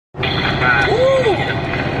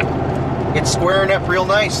It's squaring up real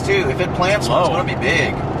nice, too. If it plants one, it's going to be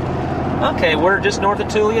big. Okay, we're just north of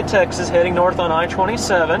Tulia, Texas, heading north on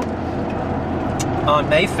I-27 on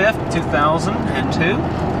May 5th, 2002.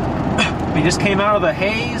 We just came out of the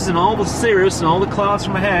haze and all the cirrus and all the clouds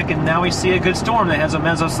from a heck, and now we see a good storm that has a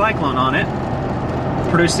mesocyclone on it,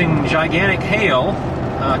 producing gigantic hail,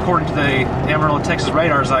 according to the Amarillo, Texas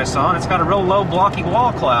radars I saw, and it's got a real low, blocky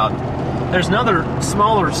wall cloud. There's another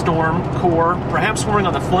smaller storm core, perhaps forming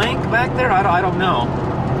on the flank back there? I don't know.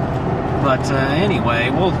 But anyway,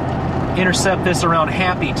 we'll intercept this around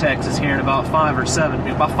Happy, Texas here in about 5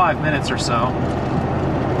 minutes or so.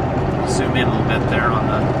 Zoom in a little bit there on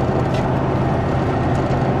the...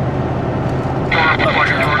 Looks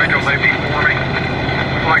like a tornado may be forming.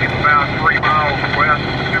 Looks like it's about 3 miles west,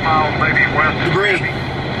 2 miles maybe west. Debris.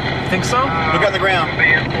 Think so? Look on the ground.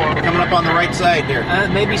 Coming up on the right side there.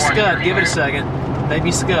 Maybe scud. Give it a second.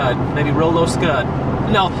 Maybe scud. Maybe real low scud.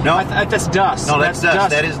 No. That's dust. No, that's dust.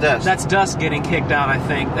 That is dust. That's dust getting kicked out, I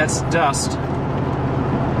think. That's dust.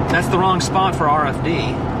 That's the wrong spot for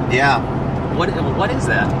RFD. Yeah. What is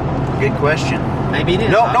that? Good question. Maybe it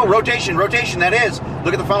is. No, rotation, that is.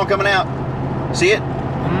 Look at the funnel coming out. See it?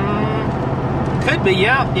 Could be,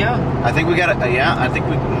 yeah. I think we got it, I think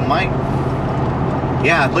we might.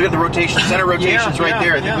 Yeah, look at the rotation. Center rotation's right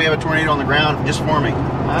there. I think we have a tornado on the ground just forming.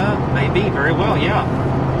 Maybe, very well, yeah.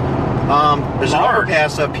 There's an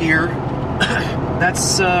overpass up here.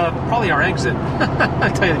 That's probably our exit, I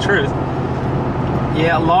tell you the truth.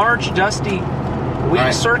 Yeah, large, dusty,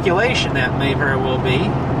 weak circulation, that may very well be.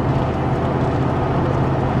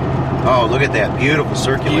 Oh, look at that. Beautiful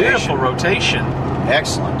circulation. Beautiful rotation.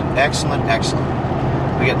 Excellent.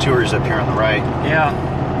 We got tours up here on the right. Yeah.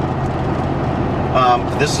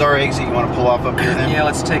 This is our exit. You want to pull off up here then? Yeah,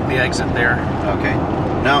 let's take the exit there. Okay.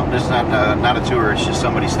 No, this is not a tour. It's just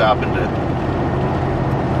somebody stopping to...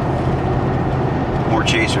 More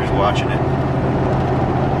chasers watching it.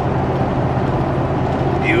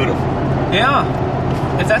 Beautiful. Yeah.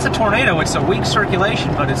 If that's a tornado, it's a weak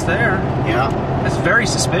circulation, but it's there. Yeah. It's very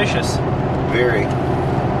suspicious. Very.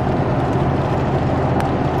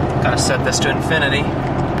 Gotta set this to infinity.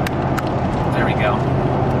 There we go.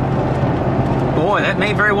 Boy, that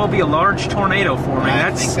may very well be a large tornado forming.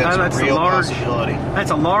 I think that's a real possibility.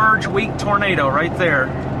 That's a large, weak tornado right there.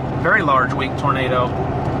 Very large, weak tornado.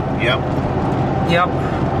 Yep.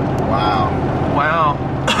 Wow.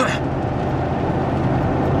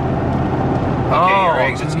 Okay, our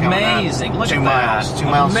exit's coming amazing. Out. Look 2 at miles. that. 2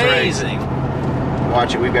 miles amazing. Straight.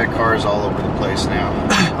 Watch it. We've got cars all over the place now.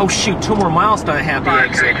 Oh, shoot. 2 more miles to a Happy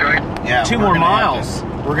exit. Yeah. 2 more miles.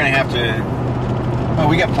 We're going to have to... Oh,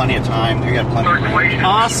 we got plenty of time. We got plenty of room.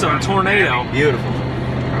 Awesome tornado. Beautiful.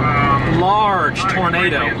 Large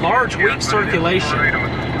tornado. Large, weak circulation.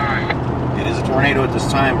 It is a tornado at this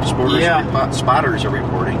time. Spotters are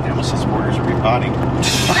reporting. I almost said sporters are reporting.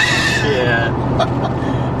 Yeah.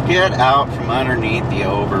 Get out from underneath the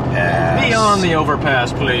overpass. Beyond the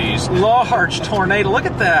overpass, please. Large tornado. Look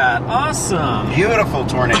at that. Awesome. Beautiful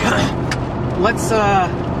tornado. Let's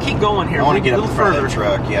keep going here. I want to get a up little in front further. of the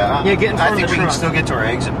truck, yeah. Yeah, get in front of the truck. I think we can still get to our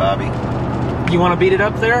exit, Bobby. You want to beat it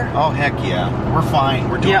up there? Oh, heck yeah. We're fine.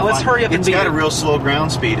 We're doing fine. let's hurry up and beat it. It's got a real slow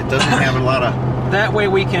ground speed. It doesn't have a lot of... That way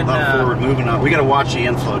we can... forward moving on. We got to watch the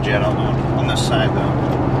inflow jet on this side, though.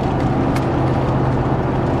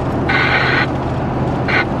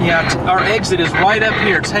 Yeah, our exit is right up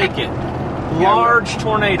here. Take it. Large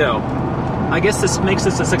tornado. I guess this makes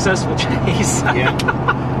this a successful chase. Yeah.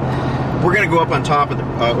 We're going to go up on top of the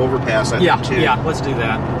overpass, I think, too. Yeah, let's do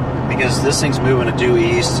that. Because this thing's moving to due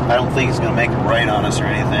east. I don't think it's going to make it right on us or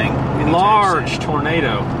anything. Large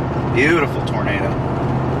tornado. Beautiful tornado.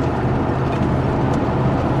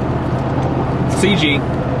 CG.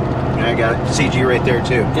 Yeah, I got it. CG right there,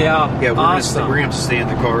 too. Yeah, we're awesome. We're going to have to stay in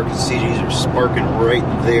the car because CGs are sparking right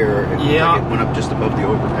there. Yeah. Like it went up just above the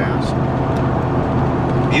overpass.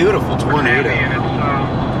 Beautiful tornado.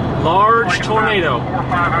 Large tornado. 400 or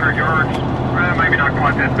 500 yards. Maybe not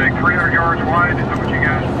quite that big. 300 yards wide. Is that what you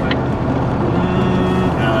guys think?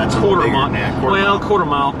 No, that's quarter mile. Quarter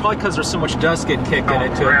mile. Probably because there's so much dust getting kicked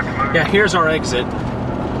into it. Yeah, here's our exit.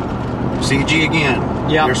 CG again.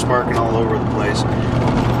 Yeah. They're sparking all over the place.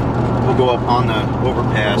 We'll go up on the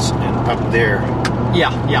overpass and up there.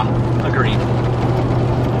 Yeah, agreed.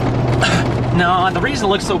 No, the reason it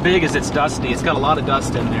looks so big is it's dusty. It's got a lot of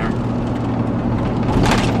dust in there.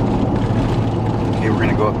 Okay, we're going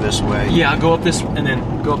to go up this way. Yeah, go up this and then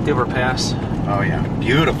go up the overpass. Oh, yeah.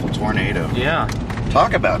 Beautiful tornado. Yeah.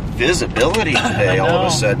 Talk about visibility today all of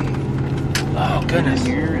a sudden. Oh, goodness.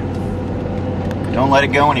 Don't let it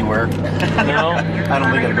go anywhere. No. I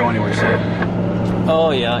don't think it'll go anywhere, sir.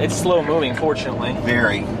 Oh yeah, it's slow moving, fortunately,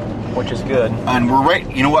 Very. which is good. And we're right.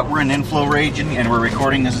 You know what? We're in inflow region, and we're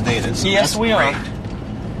recording this data. So Yes, that's we great. are.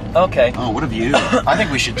 Okay. Oh, what a view! I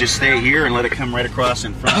think we should just stay here and let it come right across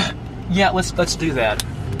in front. Yeah, let's do that.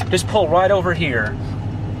 Just pull right over here.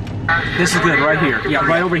 This is good, right here. Yeah,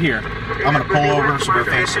 right over here. I'm gonna pull over so we're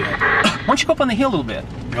facing it. Why don't you go up on the hill a little bit?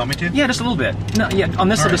 You want me to? Yeah, just a little bit. No, yeah, on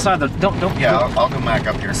this other side of the. Don't. Yeah, I'll go back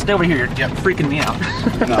up here. Stay over here. You're freaking me out.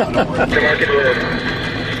 No, don't worry.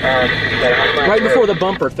 Right before the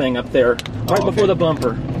bumper thing up there. Right before the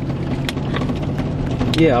bumper.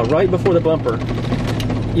 Yeah, right before the bumper.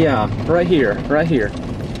 Yeah, right here. Right here.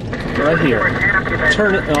 Right here.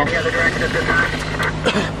 Turn it off.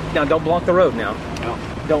 Now, don't block the road now. No,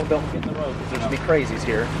 Don't get in the road because there's gonna be crazies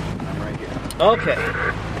here. I'm right here. Okay.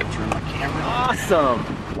 Turn my camera. Awesome.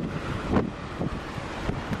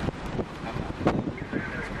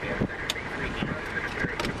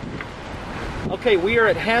 Okay, we are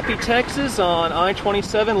at Happy, Texas on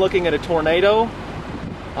I-27 looking at a tornado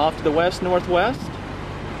off to the west-northwest.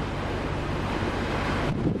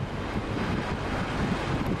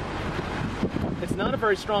 It's not a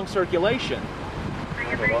very strong circulation.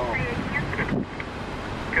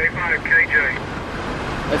 K5, KJ.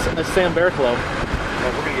 That's Sam Bearclough.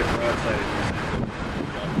 Well, we're gonna get broadside.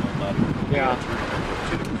 Yeah.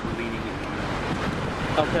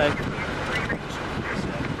 Okay.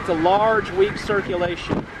 It's a large, weak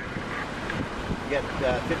circulation. You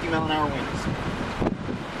got 50 mile an hour winds.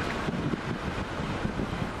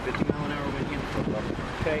 50 mile an hour wind inflow level.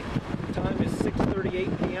 Okay. Time is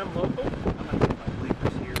 6:38 p.m. local. I'm gonna put my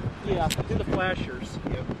bleepers here. Yeah, do the flashers.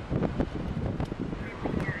 Yep.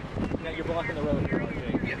 Now you're blocking the road here,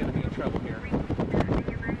 RJ. You're gonna be in trouble here.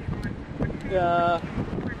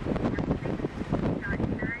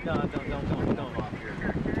 No, don't. Off here.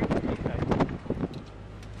 Okay.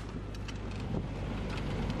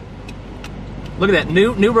 Look at that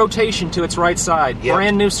new rotation to its right side. Yep.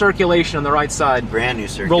 Brand new circulation on the right side. Brand new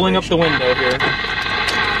circulation. Rolling up the window here.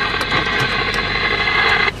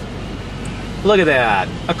 Look at that.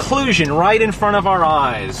 Occlusion right in front of our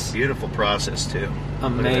eyes. Beautiful process too.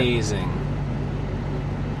 Amazing.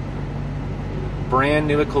 Brand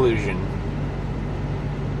new occlusion.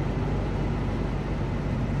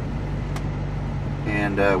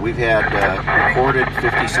 And we've had recorded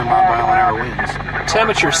 50 some odd mile an hour winds.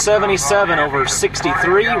 Temperature 77 over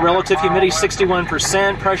 63, relative humidity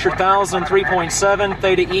 61%, pressure 1,003.7,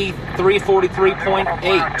 theta E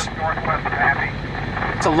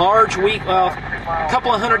 343.8. It's a large, weak, a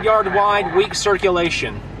couple of 100-yard wide, weak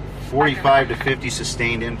circulation. 45 to 50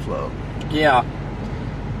 sustained inflow. Yeah.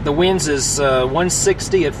 The winds is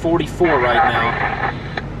 160 at 44 right now.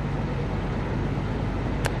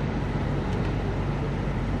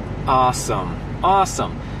 Awesome.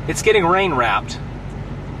 Awesome. It's getting rain wrapped.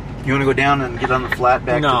 You want to go down and get on the flat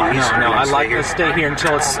back to the east? No. I'd like to stay here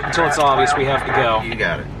until it's obvious we have to go. You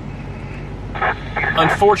got it.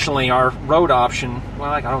 Unfortunately, our road option,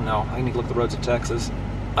 well, I don't know. I need to look at the roads of Texas.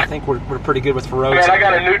 I think we're pretty good with roads. Man, I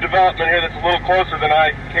got a new development here that's a little closer than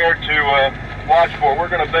I cared to watch for. We're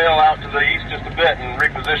going to bail out to the east just a bit and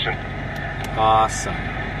reposition. Awesome.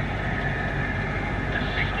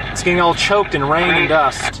 It's getting all choked in rain and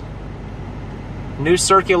dust. New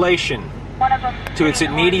circulation to its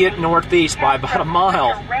immediate northeast by about a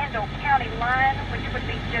mile. Randall County line, which would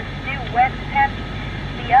be just due west of Happy.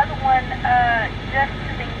 The other one just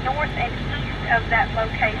to the north and east of that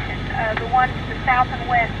location. The one to the south and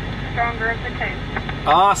west, stronger of the two.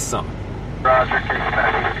 Awesome. Roger, take it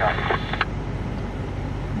back.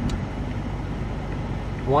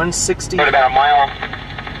 160. About a mile,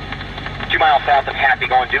 2 miles south of Happy,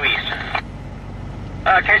 going due east.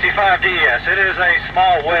 KC5D, yes. It is a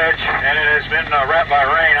small wedge, and it has been wrapped by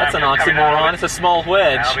rain. That's an oxymoron. It's a small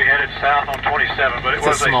wedge. I'll be headed south on 27, but it It's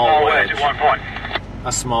was a small wedge. at one point.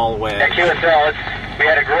 A small At wedge. QSL, we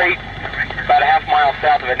had a great, about a half mile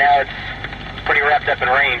south of it. Now it's pretty wrapped up in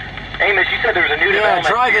rain. Amos, you said there was a new Yeah, development.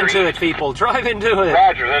 drive into it, people. Drive into it.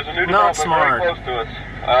 Roger, there's a new Not development smart. very close to us,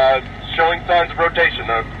 showing signs of rotation.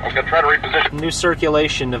 I'm going to try to reposition. New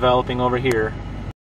circulation developing over here.